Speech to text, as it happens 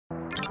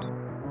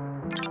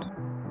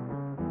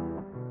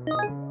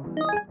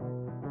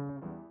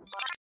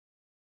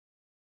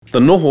The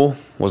noho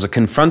was a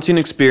confronting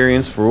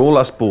experience for all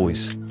us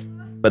boys,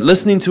 but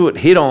listening to it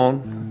head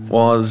on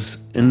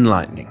was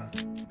enlightening.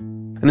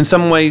 And in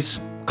some ways,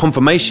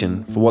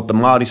 confirmation for what the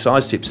Māori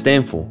Sidesteps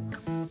stand for.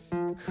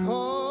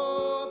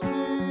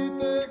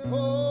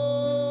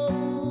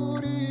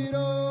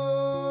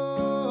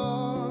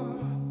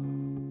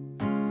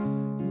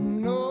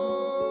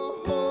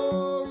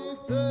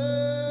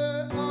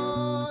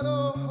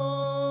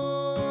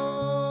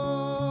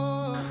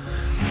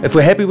 If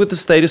we're happy with the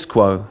status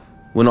quo,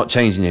 we're not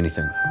changing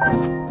anything.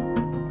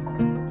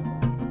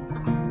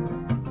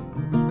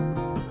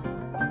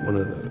 One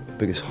of the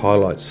biggest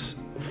highlights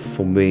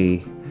for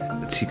me,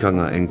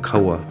 tikanga and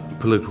kaua.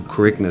 Political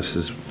correctness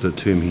is the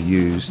term he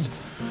used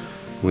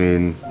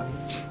when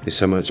there's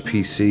so much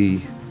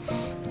PC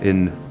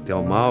in Te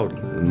Ao Māori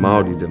and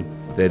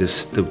Māoridom that is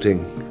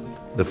stilting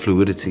the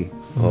fluidity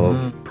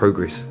of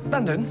progress.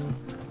 London.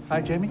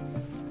 Hi, Jamie.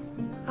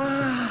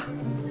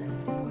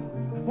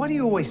 Why do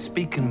you always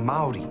speak in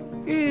Māori?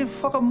 E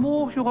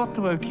whakamōhio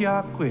atu au ki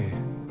a koe.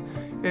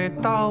 E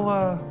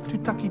tāua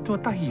tutaki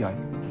tuatahi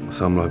ai.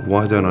 So I'm like,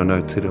 why don't I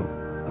know te reo?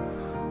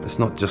 It's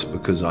not just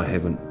because I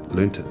haven't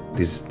learnt it.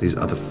 There's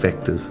other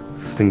factors,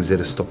 things that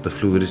have stopped the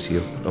fluidity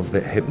of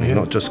that happening,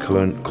 not just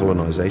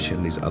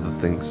colonisation, there's other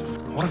things.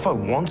 What if I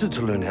wanted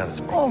to learn how to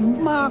speak? Oh,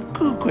 mā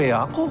ku koe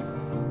ako.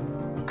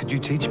 Could you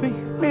teach me?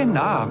 Me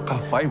nā, ka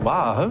whai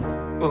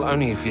wāhau. Well,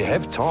 only if you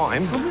have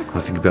time. I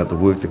think about the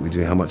work that we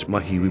do, how much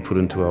mahi we put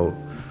into our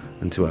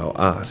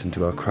art,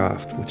 into our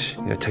craft, which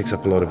takes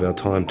up a lot of our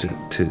time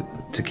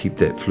to keep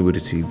that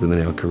fluidity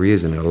within our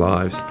careers and our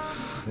lives.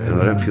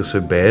 And I don't feel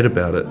so bad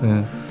about it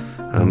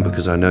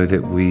because I know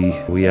that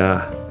we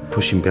are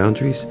pushing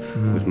boundaries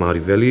with Māori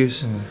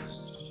values.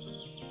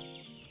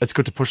 It's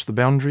good to push the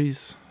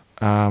boundaries,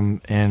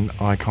 and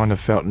I kind of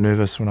felt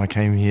nervous when I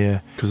came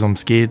here because I'm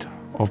scared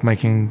of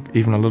making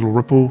even a little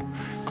ripple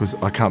because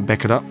I can't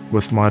back it up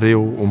with my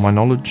reo or my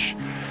knowledge.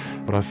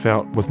 But I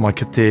felt with my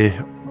kite,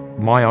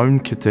 my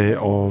own kite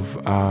of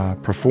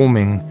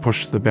performing,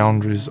 push the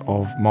boundaries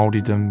of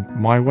Māoridom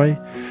my way,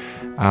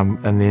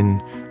 and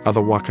then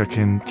other waka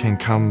can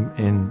come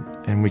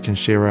and we can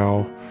share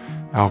our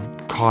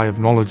kai of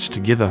knowledge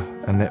together,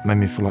 and that made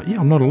me feel like, yeah,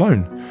 I'm not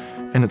alone.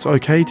 And it's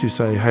okay to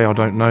say, hey, I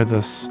don't know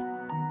this.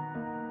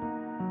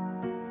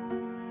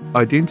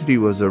 Identity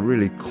was a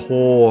really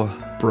core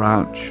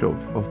branch of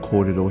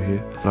kōrero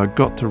here. I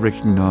got to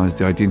recognise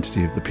the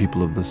identity of the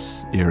people of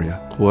this area.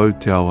 Ko au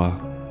te awa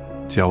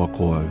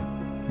ko au.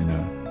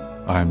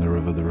 I am the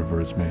river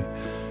is me.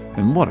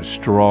 And what a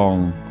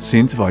strong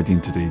sense of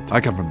identity. I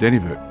come from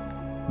Dannyville.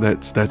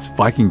 That's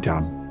Viking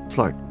town. It's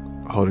like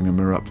holding a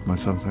mirror up to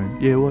myself saying,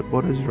 yeah,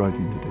 what is your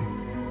identity?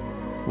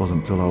 It wasn't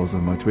until I was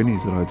in my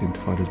 20s that I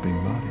identified as being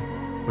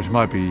Māori. Which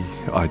might be,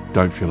 I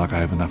don't feel like I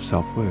have enough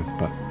self-worth,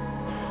 but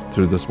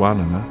through this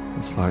wānanga,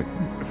 it's like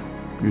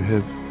you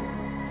have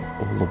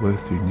all the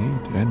worth you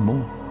need and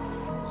more.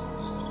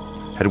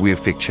 How do we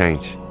affect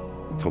change?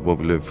 From what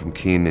we learned from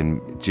Ken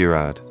and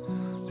Gerard,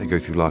 they go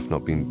through life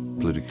not being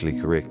politically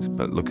correct,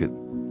 but look at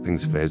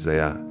things for as they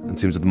are. In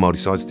terms of the Māori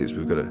Sidesteps,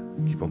 we've got to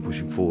keep on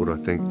pushing forward, I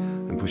think,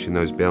 and pushing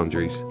those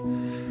boundaries.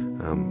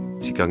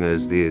 Tikanga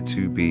is there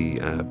to be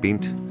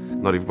bent.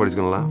 Not everybody's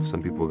going to laugh.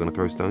 Some people are going to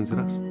throw stones at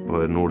us.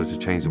 But in order to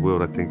change the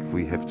world, I think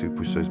we have to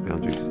push those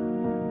boundaries.